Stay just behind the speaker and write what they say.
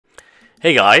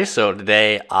Hey guys, so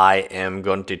today I am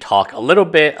going to talk a little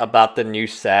bit about the new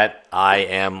set. I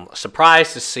am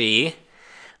surprised to see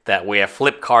that we have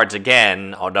flip cards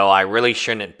again, although I really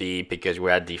shouldn't be because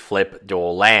we had the flip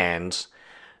dual lands.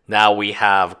 Now we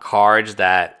have cards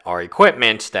that are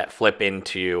equipments that flip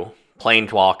into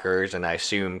planeswalkers and I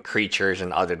assume creatures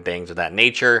and other things of that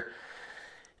nature.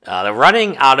 They're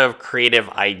running out of creative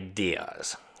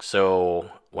ideas. So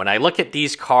when I look at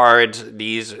these cards,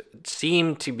 these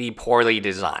seem to be poorly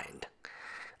designed.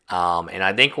 And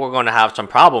I think we're going to have some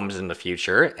problems in the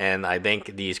future, and I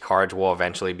think these cards will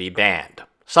eventually be banned.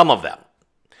 Some of them.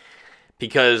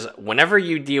 Because whenever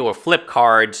you deal with flip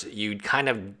cards, you kind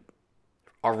of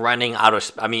are running out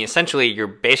of... essentially, you're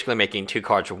basically making two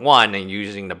cards for one and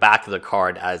using the back of the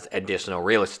card as additional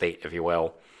real estate, if you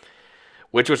will.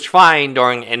 Which was fine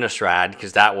during Innistrad,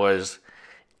 because that was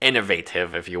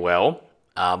innovative, if you will.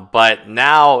 But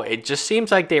now it just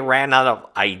seems like they ran out of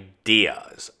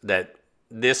ideas. That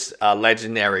this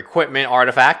legendary equipment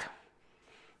artifact,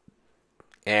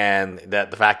 and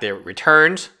that the fact that it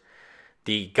returns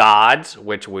the gods,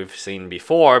 which we've seen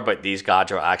before, but these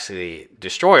gods are actually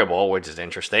destroyable, which is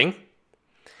interesting.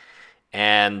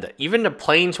 And even the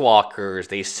planeswalkers,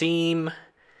 they seem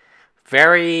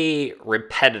very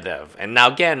repetitive. And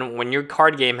now again, when your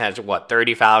card game has,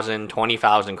 30,000,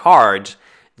 20,000 cards,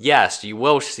 yes, you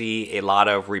will see a lot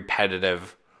of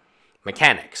repetitive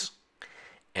mechanics.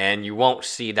 And you won't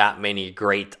see that many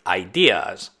great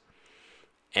ideas.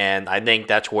 And I think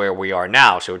that's where we are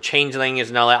now. So Changeling is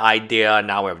another idea.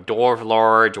 Now we have Dwarf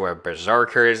Lords, we have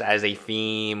Berserkers as a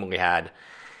theme. We had...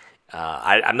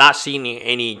 I'm not seeing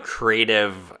any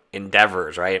creative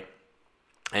endeavors, right?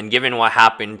 And given what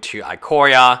happened to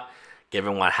Ikoria,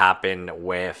 given what happened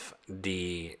with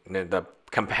the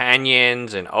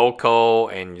companions and Oko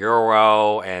and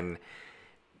Euro and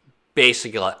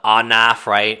basically like Anaf,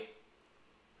 right?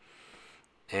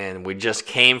 And we just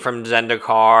came from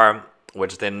Zendikar,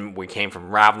 which then we came from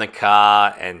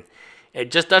Ravnica, and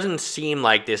it just doesn't seem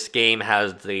like this game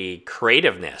has the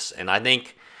creativeness. And I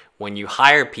think when you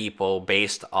hire people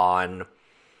based on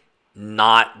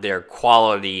not their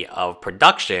quality of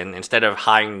production, instead of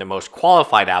hiring the most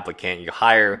qualified applicant, you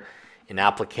hire an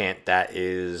applicant that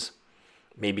is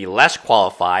maybe less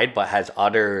qualified but has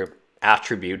other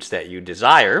attributes that you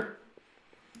desire.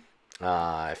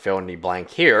 I fill in the blank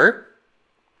here.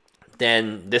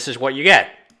 Then this is what you get.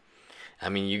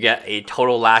 You get a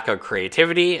total lack of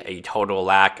creativity, a total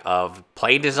lack of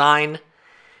play design.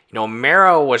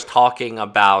 Mero was talking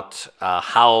about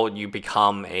how you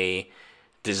become a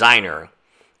designer,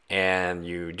 and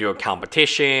you do a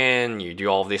competition, you do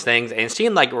all of these things, and it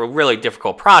seemed like a really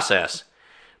difficult process.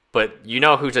 But you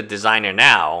know who's a designer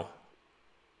now?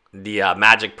 The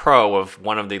Magic Pro, of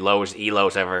one of the lowest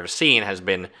ELOs I've ever seen, has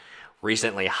been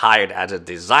recently hired as a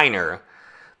designer.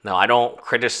 Now, I don't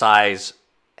criticize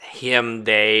him,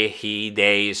 they, he,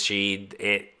 they, she,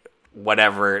 it,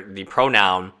 whatever the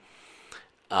pronoun.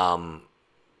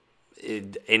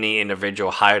 Any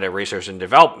individual hired at research and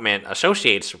development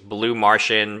associates blue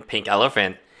Martian, pink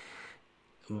elephant.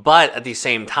 But at the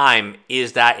same time,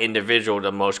 is that individual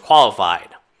the most qualified?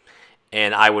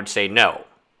 And I would say no.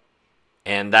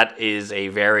 And that is a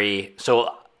very...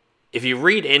 So if you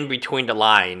read in between the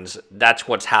lines, that's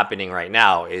what's happening right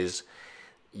now, is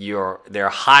they're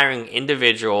hiring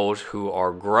individuals who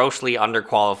are grossly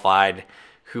underqualified,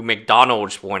 who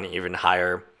McDonald's wouldn't even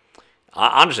hire.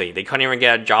 Honestly, they couldn't even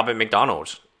get a job at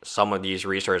McDonald's. Some of these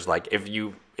researchers, like if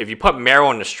you put Mero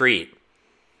on the street,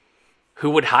 who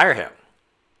would hire him?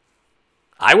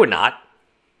 I would not.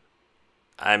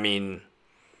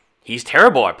 He's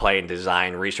terrible at playing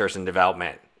design, research, and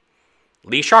development.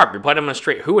 Lee Sharp, you put him on the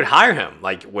street, who would hire him?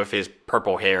 Like with his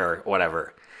purple hair or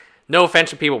whatever. No offense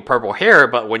to people with purple hair,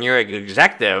 but when you're an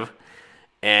executive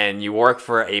and you work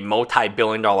for a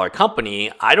multi-billion-dollar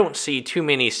company, I don't see too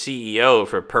many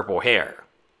CEOs with purple hair.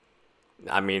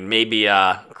 Maybe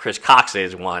Chris Cox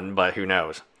is one, but who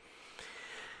knows?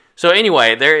 So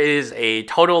anyway, there is a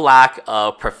total lack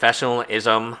of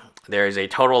professionalism. There is a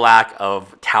total lack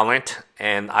of talent,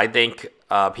 and I think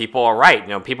people are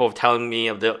right. People are telling me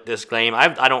of this game.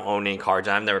 I don't own any cards.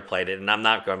 I've never played it, and I'm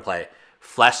not going to play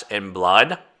Flesh and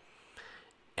Blood.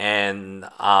 And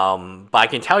but I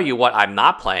can tell you what I'm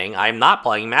not playing. I'm not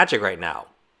playing Magic right now.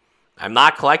 I'm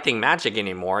not collecting Magic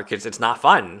anymore because it's not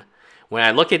fun. When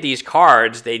I look at these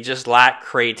cards, they just lack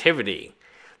creativity.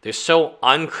 They're so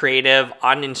uncreative,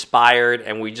 uninspired,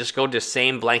 and we just go to the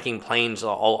same blanking planes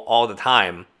all the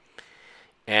time.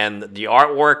 And the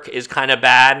artwork is kind of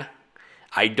bad.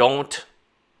 I don't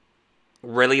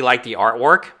really like the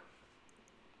artwork.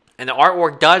 And the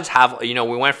artwork does have, we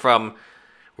went from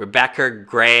Rebecca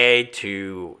Gray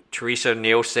to Teresa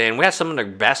Nielsen. We had some of the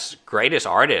best, greatest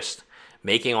artists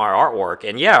making our artwork.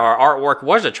 And yeah, our artwork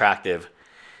was attractive.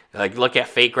 Like, look at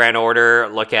Fate Grand Order,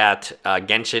 look at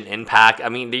Genshin Impact. I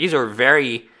mean, these are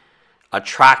very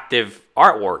attractive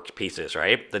artwork pieces,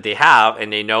 right? That they have,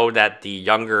 and they know that the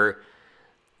younger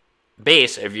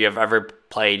base, if you have ever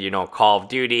played, you know, Call of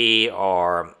Duty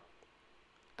or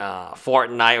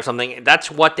Fortnite or something,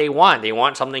 that's what they want. They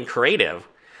want something creative,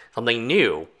 something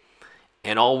new.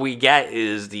 And all we get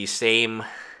is the same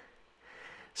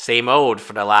old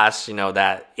for the last, you know,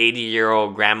 that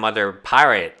 80-year-old grandmother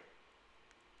pirate.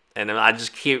 And I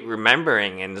just keep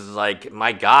remembering, and it's like,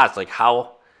 my God, it's like,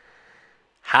 how?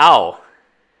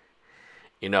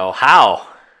 You know, how?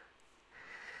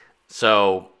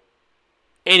 So,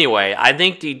 anyway, I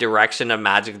think the direction of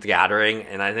Magic the Gathering,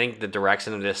 and I think the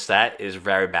direction of this set is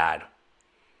very bad.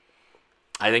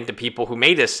 I think the people who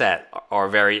made this set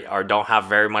don't have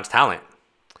very much talent.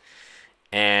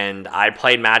 And I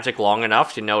played Magic long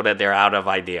enough to know that they're out of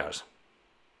ideas.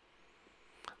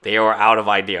 They are out of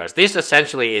ideas. This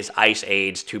essentially is Ice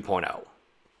Age 2.0.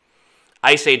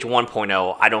 Ice Age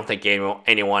 1.0, I don't think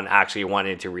anyone actually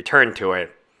wanted to return to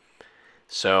it.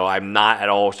 So I'm not at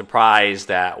all surprised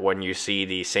that when you see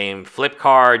the same flip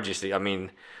card, you see, I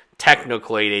mean,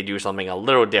 technically they do something a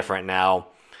little different now.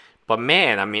 But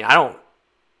man, I mean,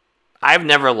 I've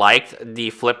never liked the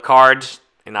flip cards,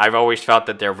 and I've always felt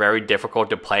that they're very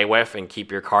difficult to play with and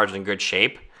keep your cards in good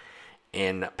shape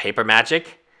in paper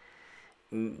Magic.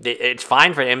 It's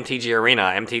fine for MTG Arena.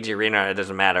 MTG Arena, it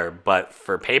doesn't matter. But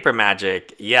for paper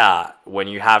Magic, yeah, when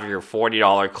you have your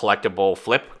 $40 collectible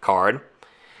flip card,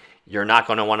 you're not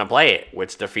going to want to play it,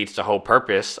 which defeats the whole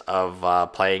purpose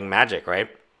of playing Magic, right?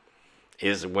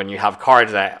 Is when you have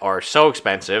cards that are so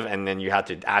expensive and then you have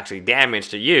to actually damage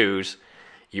to use,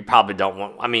 you probably don't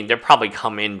want... I mean, they'll probably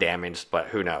come in damaged, but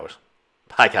who knows?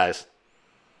 Bye, guys.